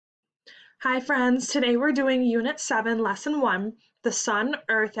Hi friends, today we're doing Unit 7, Lesson 1, the Sun,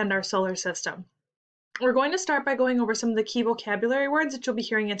 Earth, and our Solar System. We're going to start by going over some of the key vocabulary words that you'll be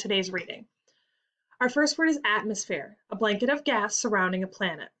hearing in today's reading. Our first word is atmosphere, a blanket of gas surrounding a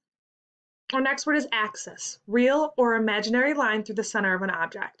planet. Our next word is axis, real or imaginary line through the center of an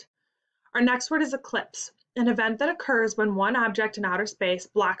object. Our next word is eclipse, an event that occurs when one object in outer space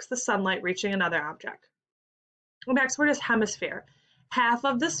blocks the sunlight reaching another object. Our next word is hemisphere, half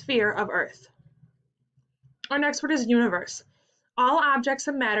of the sphere of Earth. Our next word is universe, all objects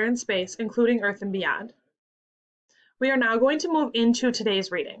of matter in space, including Earth and beyond. We are now going to move into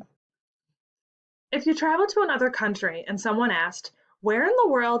today's reading. If you travel to another country and someone asked, "Where in the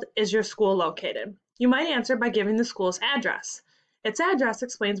world is your school located?" you might answer by giving the school's address. Its address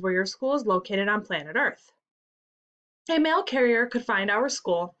explains where your school is located on planet Earth. A mail carrier could find our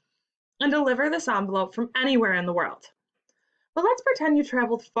school and deliver this envelope from anywhere in the world. But let's pretend you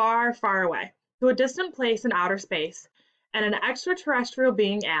traveled far, far away to a distant place in outer space, and an extraterrestrial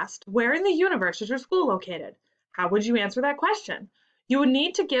being asked, "Where in the universe is your school located?" How would you answer that question? You would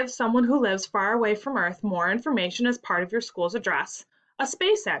need to give someone who lives far away from Earth more information as part of your school's address, a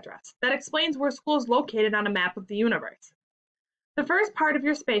space address that explains where school is located on a map of the universe. The first part of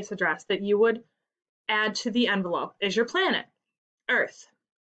your space address that you would add to the envelope is your planet, Earth.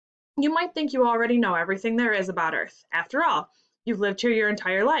 You might think you already know everything there is about Earth. After all, you've lived here your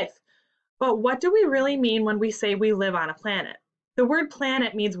entire life. But what do we really mean when we say we live on a planet? The word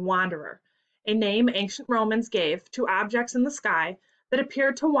planet means wanderer, a name ancient Romans gave to objects in the sky that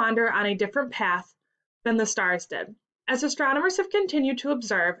appeared to wander on a different path than the stars did. As astronomers have continued to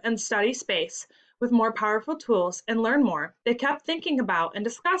observe and study space with more powerful tools and learn more, they kept thinking about and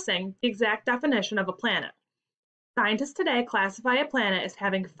discussing the exact definition of a planet. Scientists today classify a planet as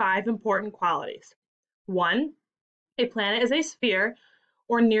having 5 important qualities. 1. A planet is a sphere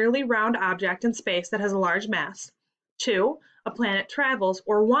or nearly round object in space that has a large mass. 2. A planet travels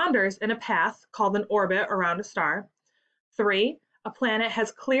or wanders in a path called an orbit around a star. 3. A planet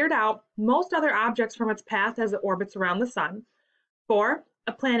has cleared out most other objects from its path as it orbits around the sun. 4.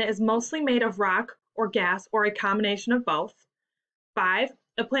 A planet is mostly made of rock or gas or a combination of both. 5.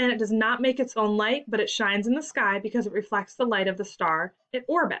 A planet does not make its own light, but it shines in the sky because it reflects the light of the star it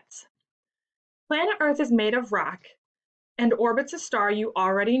orbits. Planet Earth is made of rock and orbits a star you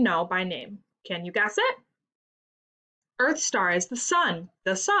already know by name. Can you guess it? Earth's star is the sun.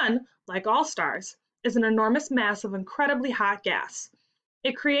 The sun, like all stars, is an enormous mass of incredibly hot gas.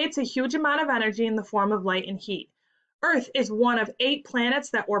 It creates a huge amount of energy in the form of light and heat. Earth is one of 8 planets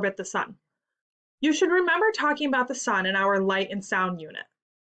that orbit the sun. You should remember talking about the sun in our light and sound unit.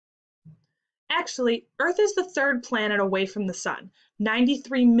 Actually, Earth is the 3rd planet away from the sun,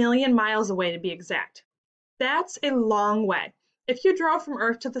 93 million miles away to be exact. That's a long way. If you drove from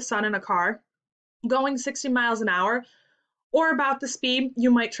Earth to the sun in a car, going 60 miles an hour, or about the speed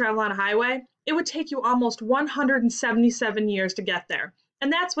you might travel on a highway, it would take you almost 177 years to get there,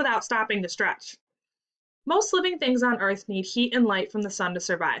 and that's without stopping to stretch. Most living things on Earth need heat and light from the sun to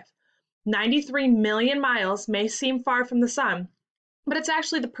survive. 93 million miles may seem far from the sun, but it's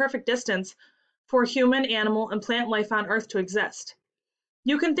actually the perfect distance for human, animal, and plant life on Earth to exist.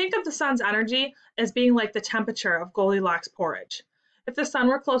 You can think of the sun's energy as being like the temperature of Goldilocks porridge. If the sun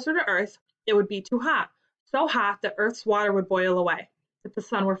were closer to Earth, it would be too hot, so hot that Earth's water would boil away. If the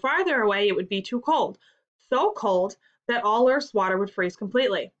sun were farther away, it would be too cold, so cold that all Earth's water would freeze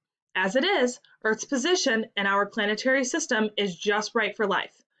completely. As it is, Earth's position in our planetary system is just right for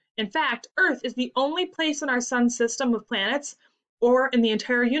life. In fact, Earth is the only place in our sun's system of planets, or in the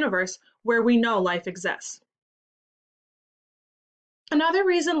entire universe, where we know life exists. Another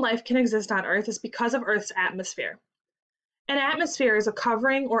reason life can exist on Earth is because of Earth's atmosphere. An atmosphere is a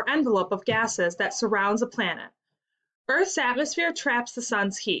covering or envelope of gases that surrounds a planet. Earth's atmosphere traps the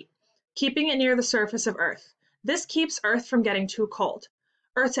sun's heat, keeping it near the surface of Earth. This keeps Earth from getting too cold.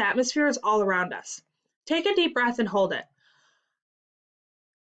 Earth's atmosphere is all around us. Take a deep breath and hold it.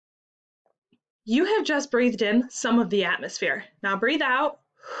 You have just breathed in some of the atmosphere. Now breathe out.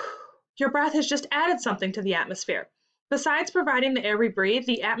 Your breath has just added something to the atmosphere. Besides providing the air we breathe,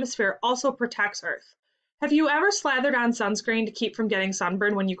 the atmosphere also protects Earth. Have you ever slathered on sunscreen to keep from getting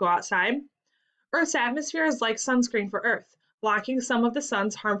sunburned when you go outside? Earth's atmosphere is like sunscreen for Earth, blocking some of the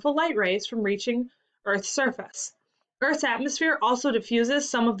sun's harmful light rays from reaching Earth's surface. Earth's atmosphere also diffuses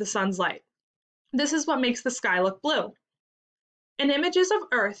some of the sun's light. This is what makes the sky look blue. In images of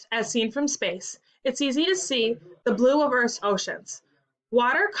Earth as seen from space, it's easy to see the blue of Earth's oceans.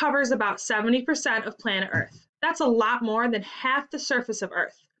 Water covers about 70% of planet Earth. That's a lot more than half the surface of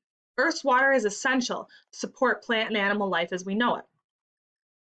Earth. Earth's water is essential to support plant and animal life as we know it.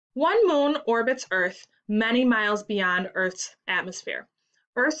 One moon orbits Earth many miles beyond Earth's atmosphere.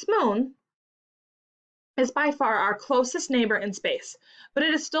 Earth's moon is by far our closest neighbor in space, but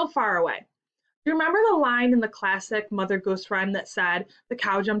it is still far away. Do you remember the line in the classic Mother Goose rhyme that said, "The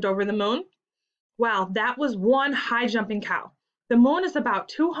cow jumped over the moon"? Well, that was one high jumping cow. The moon is about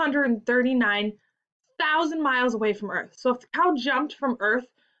 239,000 miles away from Earth. So if the cow jumped from Earth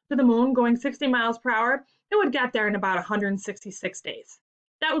to the moon going 60 miles per hour, it would get there in about 166 days.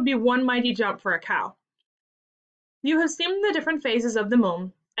 That would be one mighty jump for a cow. You have seen the different phases of the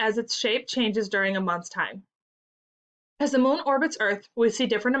moon as its shape changes during a month's time. As the moon orbits Earth, we see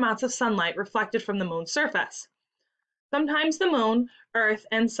different amounts of sunlight reflected from the moon's surface. Sometimes the moon, Earth,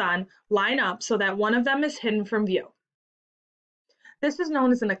 and sun line up so that one of them is hidden from view. This is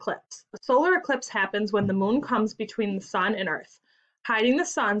known as an eclipse. A solar eclipse happens when the moon comes between the sun and Earth, hiding the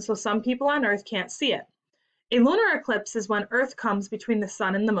sun so some people on Earth can't see it. A lunar eclipse is when Earth comes between the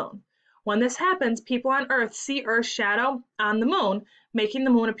sun and the moon. When this happens, people on Earth see Earth's shadow on the moon, making the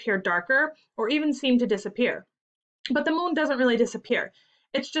moon appear darker or even seem to disappear. But the moon doesn't really disappear.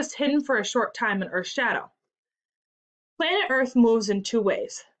 It's just hidden for a short time in Earth's shadow. Planet Earth moves in two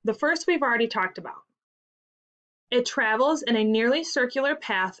ways. The first we've already talked about. It travels in a nearly circular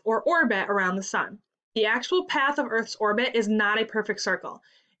path or orbit around the sun. The actual path of Earth's orbit is not a perfect circle.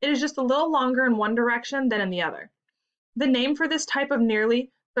 It is just a little longer in one direction than in the other. The name for this type of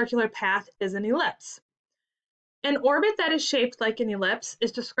nearly circular path is an ellipse. An orbit that is shaped like an ellipse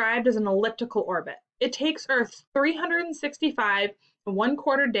is described as an elliptical orbit. It takes Earth 365 and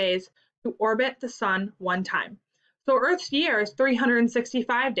 1/4 days to orbit the sun one time. So Earth's year is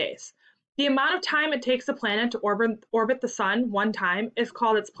 365 days. The amount of time it takes a planet to orbit the sun one time is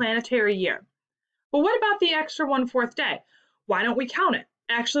called its planetary year. But what about the extra 1/4 day? Why don't we count it?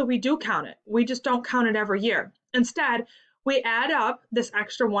 Actually, we do count it. We just don't count it every year. Instead, we add up this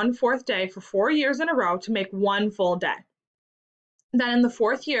extra 1/4 day for 4 years in a row to make one full day. Then in the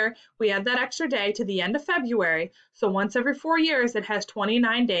 4th year, we add that extra day to the end of February, so once every 4 years it has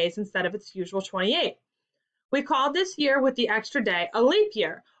 29 days instead of its usual 28. We call this year with the extra day a leap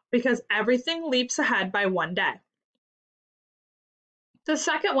year because everything leaps ahead by one day. The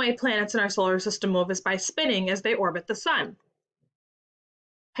second way planets in our solar system move is by spinning as they orbit the sun.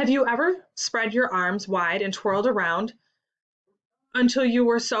 Have you ever spread your arms wide and twirled around until you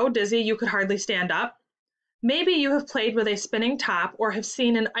were so dizzy you could hardly stand up? Maybe you have played with a spinning top or have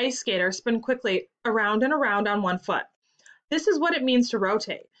seen an ice skater spin quickly around and around on one foot. This is what it means to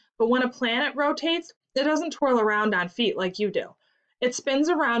rotate, but when a planet rotates, it doesn't twirl around on feet like you do. It spins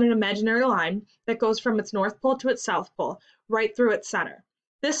around an imaginary line that goes from its north pole to its south pole, right through its center.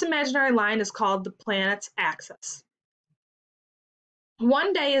 This imaginary line is called the planet's axis.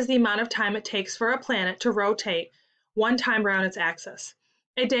 One day is the amount of time it takes for a planet to rotate one time around its axis.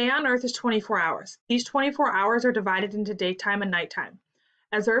 A day on Earth is 24 hours. These 24 hours are divided into daytime and nighttime.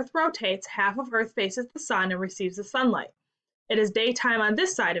 As Earth rotates, half of Earth faces the sun and receives the sunlight. It is daytime on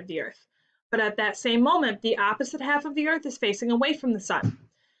this side of the Earth, but at that same moment, the opposite half of the Earth is facing away from the sun.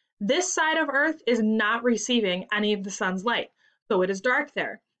 This side of Earth is not receiving any of the sun's light, so it is dark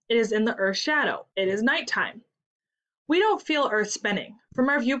there. It is in the Earth's shadow. It is nighttime. We don't feel Earth spinning. From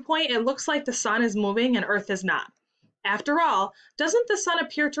our viewpoint, it looks like the sun is moving and Earth is not. After all, doesn't the sun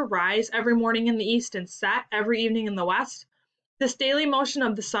appear to rise every morning in the east and set every evening in the west? This daily motion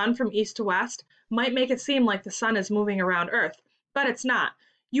of the sun from east to west might make it seem like the sun is moving around Earth, but it's not.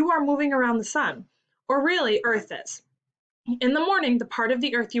 You are moving around the sun, or really Earth is. In the morning, the part of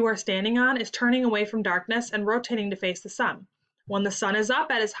the Earth you are standing on is turning away from darkness and rotating to face the sun. When the sun is up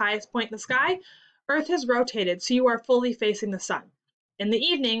at its highest point in the sky, Earth has rotated so you are fully facing the sun. In the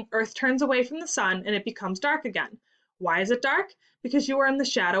evening, Earth turns away from the sun and it becomes dark again. Why is it dark? Because you are in the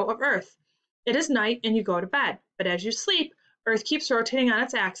shadow of Earth. It is night and you go to bed, but as you sleep, Earth keeps rotating on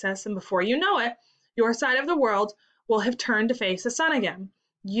its axis, and before you know it, your side of the world will have turned to face the sun again.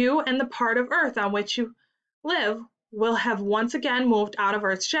 You and the part of Earth on which you live will have once again moved out of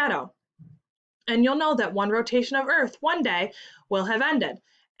Earth's shadow. And you'll know that one rotation of Earth one day will have ended,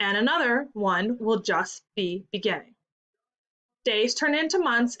 and another one will just be beginning. Days turn into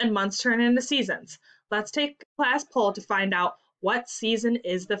months, and months turn into seasons. Let's take a class poll to find out what season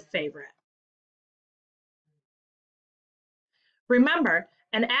is the favorite. Remember,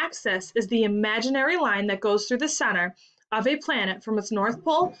 an axis is the imaginary line that goes through the center of a planet from its north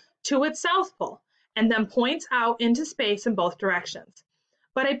pole to its south pole, and then points out into space in both directions.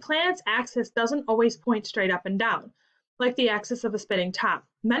 But a planet's axis doesn't always point straight up and down, like the axis of a spinning top.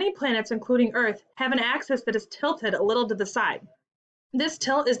 Many planets, including Earth, have an axis that is tilted a little to the side. This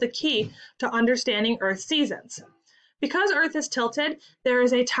tilt is the key to understanding Earth's seasons. Because Earth is tilted, there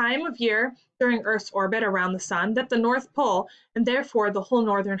is a time of year during Earth's orbit around the Sun that the North Pole, and therefore the whole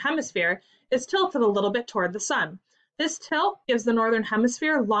Northern Hemisphere, is tilted a little bit toward the Sun. This tilt gives the Northern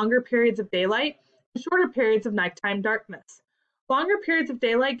Hemisphere longer periods of daylight and shorter periods of nighttime darkness. Longer periods of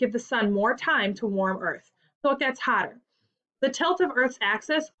daylight give the Sun more time to warm Earth, so it gets hotter. The tilt of Earth's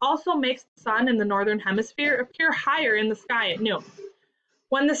axis also makes the Sun in the Northern Hemisphere appear higher in the sky at noon.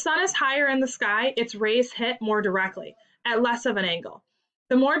 When the Sun is higher in the sky, its rays hit more directly, at less of an angle.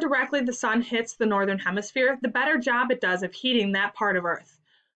 The more directly the Sun hits the Northern Hemisphere, the better job it does of heating that part of Earth.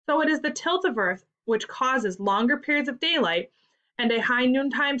 So it is the tilt of Earth which causes longer periods of daylight and a high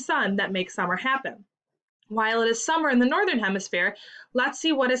noontime sun that makes summer happen. While it is summer in the Northern Hemisphere, let's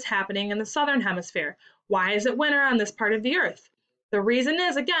see what is happening in the Southern Hemisphere. Why is it winter on this part of the Earth? The reason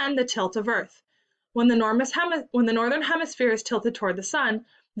is, again, the tilt of Earth. When the Northern Hemisphere is tilted toward the Sun,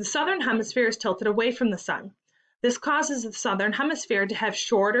 the Southern Hemisphere is tilted away from the Sun. This causes the Southern Hemisphere to have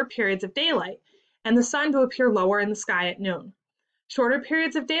shorter periods of daylight, and the Sun to appear lower in the sky at noon. Shorter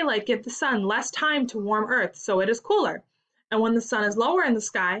periods of daylight give the Sun less time to warm Earth, so it is cooler. And when the Sun is lower in the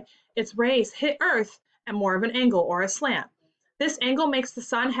sky, its rays hit Earth at more of an angle or a slant. This angle makes the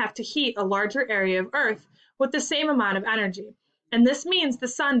Sun have to heat a larger area of Earth with the same amount of energy, and this means the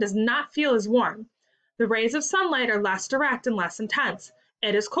Sun does not feel as warm. The rays of sunlight are less direct and less intense.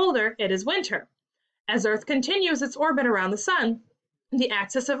 It is colder, it is winter. As Earth continues its orbit around the Sun, the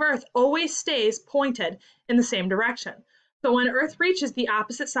axis of Earth always stays pointed in the same direction. So when Earth reaches the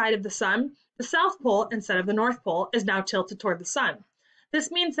opposite side of the Sun, the South Pole instead of the North Pole is now tilted toward the Sun.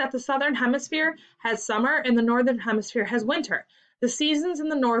 This means that the Southern Hemisphere has summer and the Northern Hemisphere has winter. The seasons in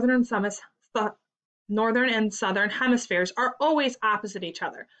the Northern and Southern Hemispheres are always opposite each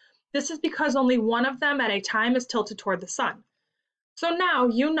other. This is because only one of them at a time is tilted toward the Sun. So now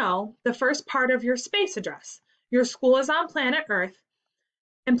you know the first part of your space address. Your school is on planet Earth,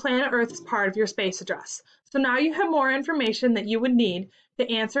 and planet Earth is part of your space address. So now you have more information that you would need to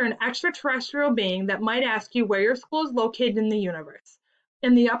answer an extraterrestrial being that might ask you where your school is located in the universe.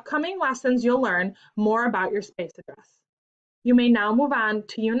 In the upcoming lessons, you'll learn more about your space address. You may now move on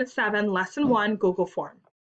to Unit 7, Lesson 1, Google Form.